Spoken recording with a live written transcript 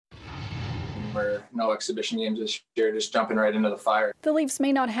game or no exhibition games this year, just jumping right into the fire. The Leafs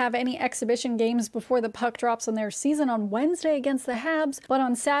may not have any exhibition games before the puck drops on their season on Wednesday against the Habs, but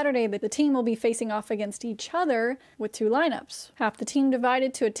on Saturday the team will be facing off against each other with two lineups. Half the team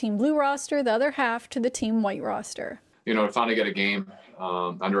divided to a Team Blue roster, the other half to the Team White roster. You know, to finally get a game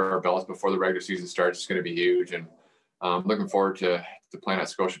under our belts before the regular season starts is going to be huge, and looking forward to playing at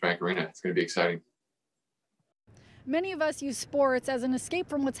Scotiabank Arena. It's going to be exciting. Many of us use sports as an escape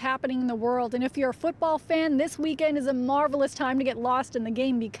from what's happening in the world, and if you're a football fan, this weekend is a marvelous time to get lost in the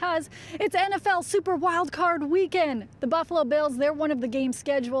game because it's NFL Super Wild Card Weekend. The Buffalo Bills, they're one of the games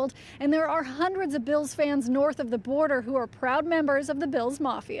scheduled, and there are hundreds of Bills fans north of the border who are proud members of the Bills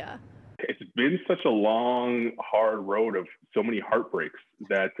Mafia. It's been such a long, hard road of so many heartbreaks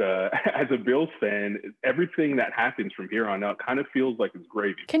that as a Bills fan, everything that happens from here on out kind of feels like it's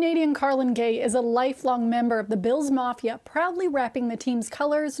gravy. Canadian Carlin Gay is a lifelong member of the Bills Mafia, proudly wrapping the team's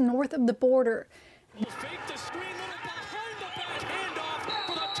colors north of the border.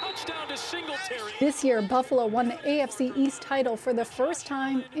 This year, Buffalo won the AFC East title for the first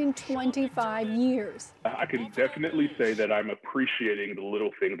time in 25 years. I can definitely say that I'm appreciating the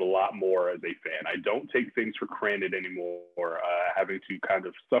little things a lot more as a fan. I don't take things for granted anymore, having to kind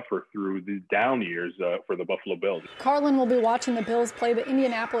of suffer through the down years for the Buffalo Bills. Carlin will be watching the Bills play the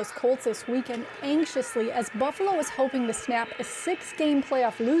Indianapolis Colts this weekend anxiously as Buffalo is hoping to snap a 6-game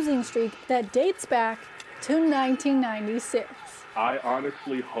playoff losing streak that dates back to 1996. I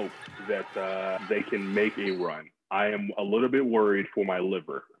honestly hope that they can make a run. I am a little bit worried for my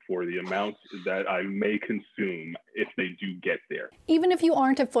liver, for the amount that I may consume if they do get there. Even if you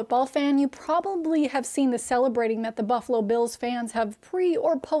aren't a football fan, you probably have seen the celebrating that the Buffalo Bills fans have pre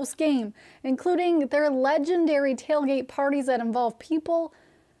or post game, including their legendary tailgate parties that involve people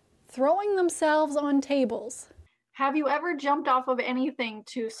throwing themselves on tables. Have you ever jumped off of anything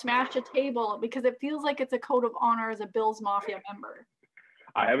to smash a table because it feels like it's a code of honor as a Bills Mafia member?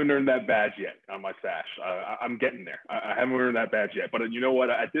 I haven't earned that badge yet on my sash. I'm getting there. I haven't earned that badge yet. But you know what?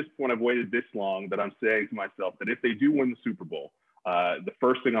 At this point, I've waited this long that I'm saying to myself that if they do win the Super Bowl, the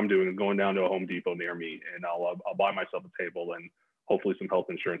first thing I'm doing is going down to a Home Depot near me, and I'll buy myself a table, and hopefully some health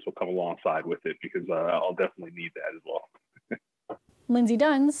insurance will come alongside with it because I'll definitely need that as well. Lindsay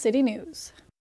Dunn, City News.